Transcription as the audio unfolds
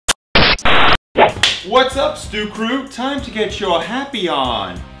What's up, Stew Crew? Time to get your happy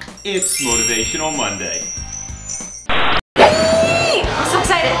on. It's Motivational Monday. I'm so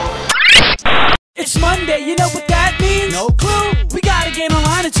excited. It's Monday, you know what that means? No clue. We gotta get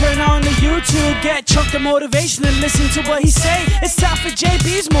online and turn on the YouTube. Get chunked of motivation and listen to what he say. It's time for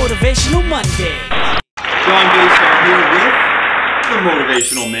JB's Motivational Monday. John Basedow here with the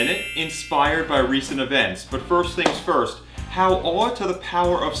Motivational Minute, inspired by recent events. But first things first, how awe to the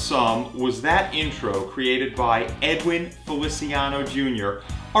power of some was that intro created by Edwin Feliciano Jr.,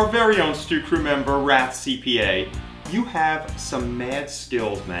 our very own Stew Crew member, Rath CPA. You have some mad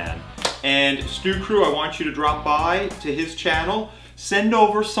skills, man. And Stew Crew, I want you to drop by to his channel, send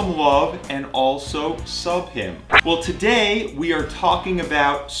over some love, and also sub him. Well, today we are talking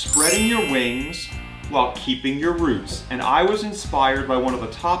about spreading your wings while keeping your roots. And I was inspired by one of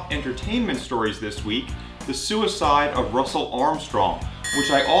the top entertainment stories this week, the suicide of Russell Armstrong,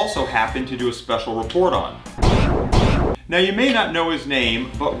 which I also happened to do a special report on. Now, you may not know his name,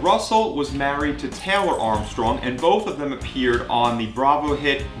 but Russell was married to Taylor Armstrong, and both of them appeared on the Bravo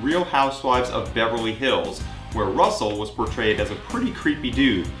hit Real Housewives of Beverly Hills, where Russell was portrayed as a pretty creepy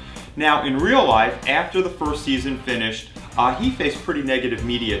dude. Now, in real life, after the first season finished, he faced pretty negative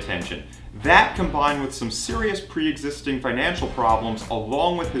media attention. That, combined with some serious pre-existing financial problems,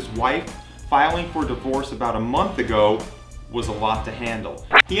 along with his wife filing for divorce about a month ago, was a lot to handle.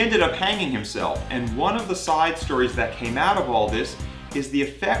 He ended up hanging himself, and one of the side stories that came out of all this is the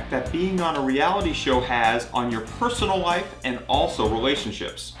effect that being on a reality show has on your personal life and also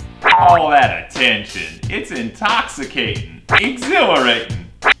relationships. All that attention, it's intoxicating, exhilarating,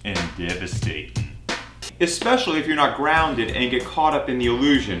 and devastating. Especially if you're not grounded and get caught up in the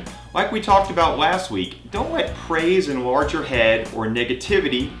illusion. Like we talked about last week, don't let praise enlarge your head or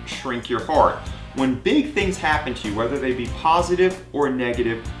negativity shrink your heart. When big things happen to you, whether they be positive or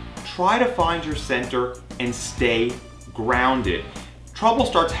negative, try to find your center and stay grounded. Trouble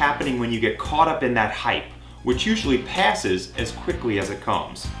starts happening when you get caught up in that hype, which usually passes as quickly as it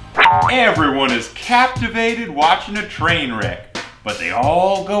comes. Everyone is captivated watching a train wreck, but they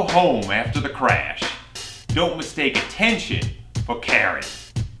all go home after the crash. Don't mistake attention for caring.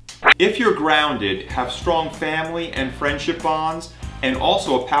 If you're grounded, have strong family and friendship bonds, and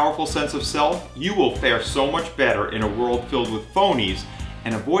also a powerful sense of self, you will fare so much better in a world filled with phonies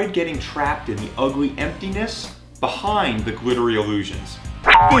and avoid getting trapped in the ugly emptiness behind the glittery illusions.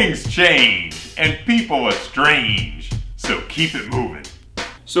 Things change and people are strange, so keep it moving.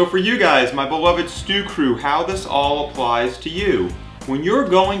 So for you guys, my beloved Stew Crew, how this all applies to you. When you're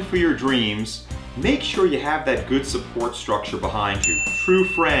going for your dreams, make sure you have that good support structure behind you. True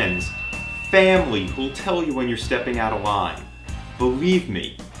friends, family who'll tell you when you're stepping out of line. Believe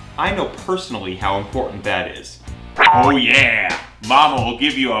me, I know personally how important that is. Oh yeah, Mama will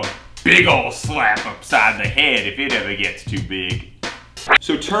give you a big ol' slap upside the head if it ever gets too big.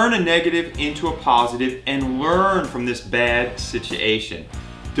 So turn a negative into a positive and learn from this bad situation.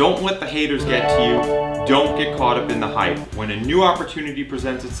 Don't let the haters get to you. Don't get caught up in the hype. When a new opportunity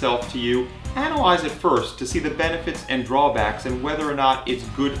presents itself to you, analyze it first to see the benefits and drawbacks and whether or not it's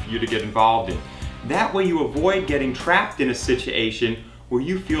good for you to get involved in. That way you avoid getting trapped in a situation where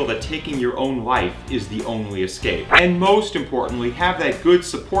you feel that taking your own life is the only escape. And most importantly, have that good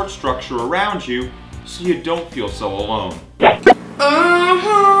support structure around you so you don't feel so alone.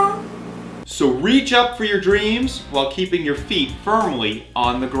 So reach up for your dreams while keeping your feet firmly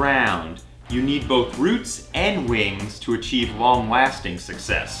on the ground. You need both roots and wings to achieve long-lasting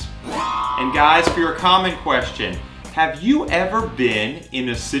success. And guys, for your comment question, have you ever been in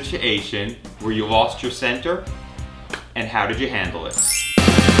a situation where you lost your center? And how did you handle it?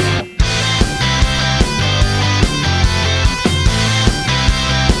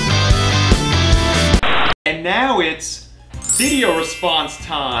 And now it's video response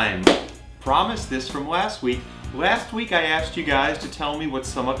time. Promise this from last week. Last week I asked you guys to tell me what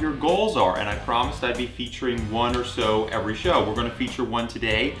some of your goals are, and I promised I'd be featuring one or so every show. We're going to feature one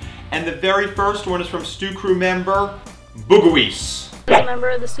today, and the very first one is from Stew Crew member Boogawese. As a member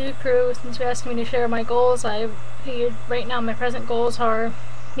of the Stew Crew, since you're asking me to share my goals, I figured right now my present goals are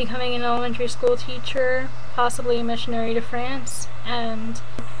becoming an elementary school teacher, possibly a missionary to France, and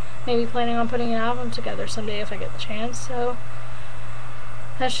maybe planning on putting an album together someday if I get the chance. So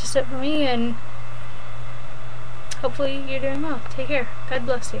that's just it for me, and hopefully you're doing well. Take care. God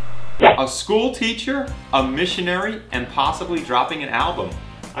bless you. A school teacher, a missionary, and possibly dropping an album.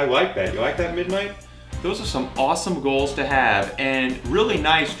 I like that. You like that, Midnight? Those are some awesome goals to have, and really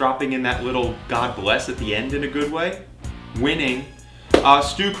nice dropping in that little God bless at the end in a good way. Winning.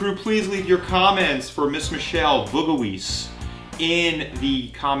 Stew Crew, please leave your comments for Miss Michelle Boogawese in the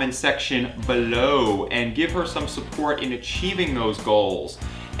comment section below and give her some support in achieving those goals.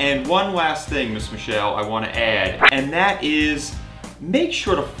 And one last thing, Miss Michelle, I want to add, and that is make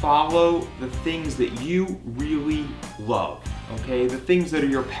sure to follow the things that you really love, okay? The things that are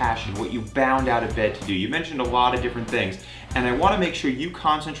your passion, what you bound out of bed to do. You mentioned a lot of different things, and I want to make sure you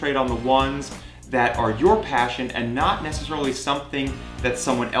concentrate on the ones that are your passion and not necessarily something that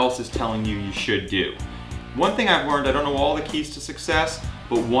someone else is telling you you should do. One thing I've learned, I don't know all the keys to success,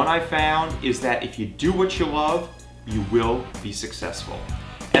 but one I found is that if you do what you love, you will be successful.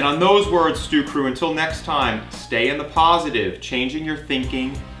 And on those words, Stew Crew, until next time, stay in the positive. Changing your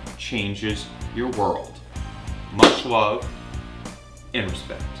thinking changes your world. Much love and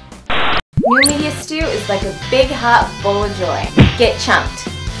respect. New Media Stew is like a big hot bowl of joy. Get chunked.